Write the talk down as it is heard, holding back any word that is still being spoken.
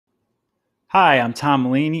Hi, I'm Tom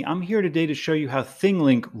Mulaney. I'm here today to show you how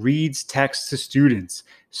ThingLink reads text to students.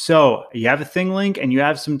 So you have a ThingLink and you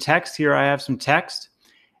have some text. Here I have some text.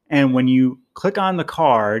 And when you click on the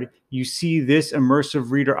card, you see this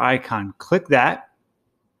Immersive Reader icon. Click that.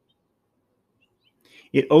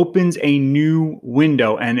 It opens a new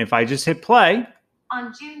window. And if I just hit play.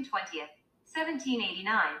 On June 20th,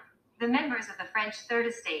 1789, the members of the French Third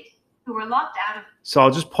Estate who were locked out of... So I'll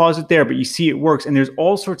just pause it there, but you see it works. And there's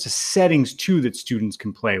all sorts of settings too that students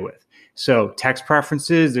can play with. So text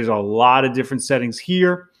preferences, there's a lot of different settings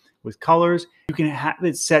here with colors. You can have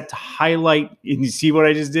it set to highlight, and you see what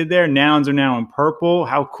I just did there? Nouns are now in purple.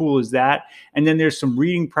 How cool is that? And then there's some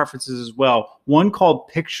reading preferences as well. One called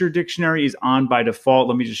Picture Dictionary is on by default.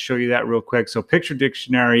 Let me just show you that real quick. So Picture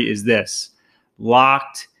Dictionary is this,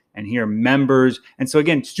 locked, and here members. And so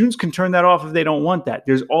again, students can turn that off if they don't want that.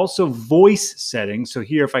 There's also voice settings. So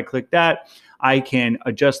here, if I click that, I can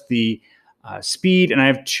adjust the speed, and I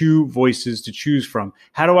have two voices to choose from.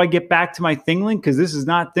 How do I get back to my ThingLink? Because this is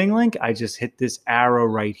not ThingLink. I just hit this arrow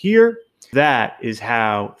right here. That is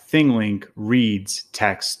how ThingLink reads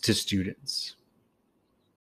text to students.